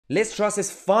Liz Truss is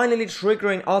finally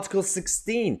triggering Article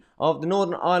 16 of the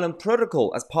Northern Ireland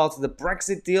Protocol as part of the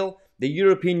Brexit deal. The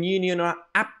European Union are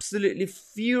absolutely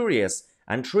furious,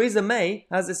 and Theresa May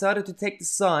has decided to take the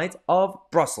side of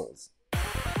Brussels.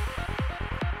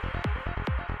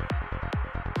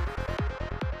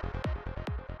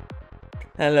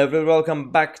 Hello everyone,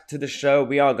 welcome back to the show.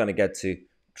 We are going to get to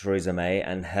Theresa May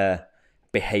and her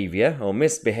behaviour or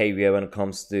misbehaviour when it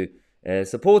comes to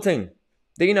supporting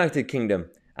the United Kingdom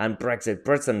and Brexit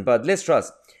Britain. But Liz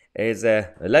Truss is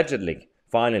allegedly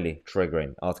finally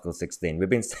triggering Article 16. We've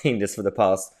been saying this for the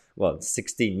past,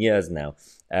 16 years now.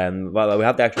 Well, we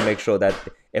have to actually make sure that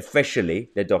officially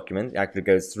the document actually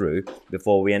goes through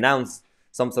before we announce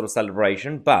some sort of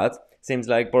celebration. But it seems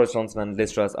like Boris Johnson and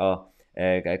Liz Truss are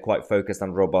quite focused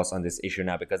and robust on this issue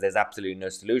now because there's absolutely no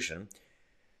solution.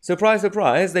 Surprise,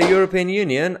 surprise, the European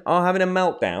Union are having a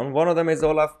meltdown. One of them is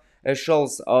Olaf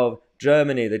Scholz of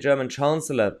Germany. The German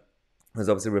Chancellor has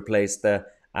obviously replaced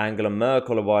Angela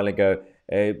Merkel a while ago.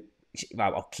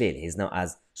 Clearly he's not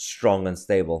as strong and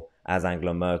stable as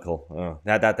Angela Merkel.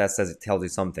 That says, it tells you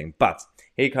something. But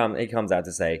he comes out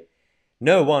to say,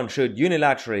 no one should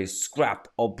unilaterally scrap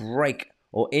or break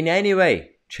or in any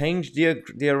way change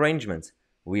the arrangement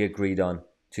we agreed on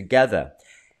together.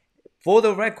 For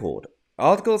the record,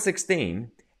 Article 16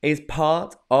 is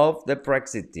part of the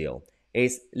Brexit deal.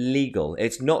 It's legal.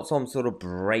 It's not some sort of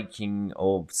breaking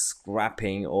or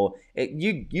scrapping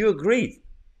you agreed.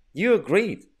 You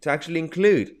agreed to actually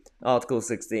include Article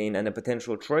 16 and the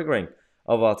potential triggering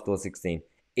of Article 16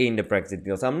 in the Brexit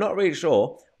deal. So I'm not really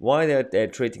sure why they're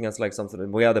treating us like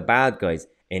we are the bad guys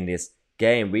in this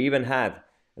game. We even had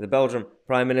the Belgian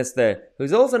Prime Minister,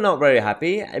 who's also not very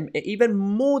happy, and even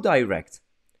more direct.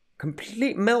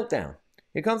 Complete meltdown.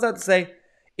 He comes out to say,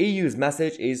 EU's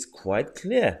message is quite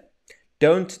clear.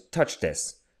 Don't touch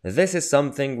this. This is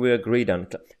something we agreed on.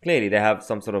 Clearly, they have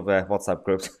some sort of WhatsApp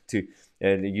group to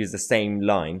use the same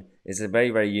line. It's a very,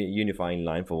 very unifying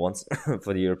line for once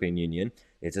for the European Union.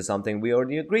 It is something we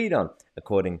already agreed on,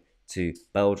 according to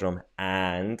Belgium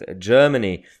and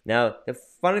Germany. Now, the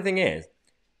funny thing is,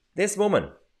 this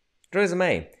woman, Theresa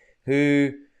May,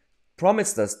 who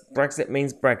promised us Brexit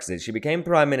means Brexit. She became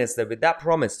Prime Minister with that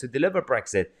promise to deliver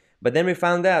Brexit. But then we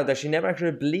found out that she never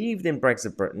actually believed in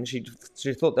Brexit Britain. She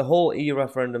thought the whole EU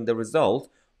referendum, the result,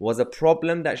 was a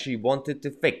problem that she wanted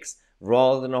to fix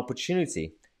rather than an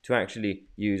opportunity to actually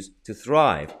use to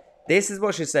thrive. This is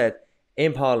what she said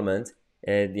in Parliament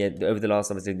over the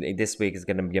last, obviously, this week is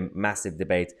going to be a massive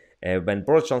debate when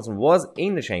Boris Johnson was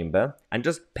in the chamber. And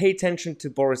just pay attention to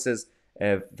Boris's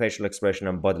facial expression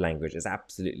and body language. It's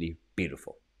absolutely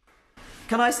beautiful.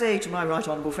 Can I say to my right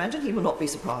honourable friend, and he will not be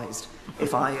surprised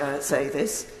if I say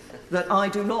this, that I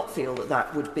do not feel that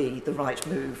that would be the right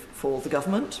move for the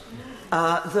government,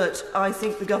 that I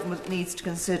think the government needs to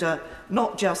consider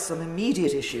not just some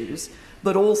immediate issues,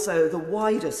 but also the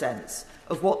wider sense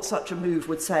of what such a move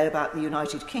would say about the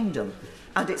United Kingdom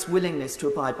and its willingness to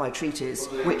abide by treaties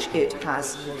which it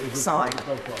has signed.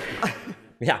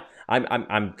 Yeah,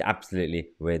 I'm absolutely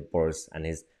with Boris and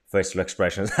his facial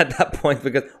expressions at that point,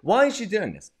 because why is she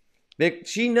doing this?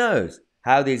 She knows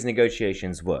how these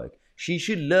negotiations work. She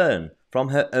should learn from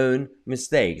her own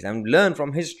mistakes and learn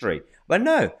from history. But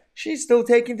no, she's still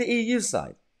taking the EU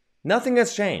side. Nothing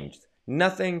has changed.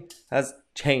 Nothing has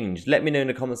changed. Let me know in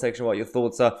the comment section what your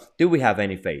thoughts are. Do we have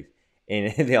any faith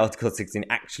in the Article 16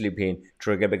 actually being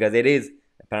triggered? Because it is,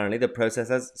 apparently the process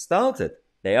has started.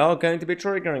 They are going to be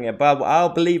triggering it, but I'll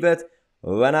believe it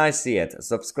when I see it.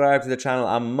 Subscribe to the channel.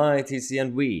 I'm TC,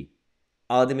 and we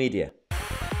are the media.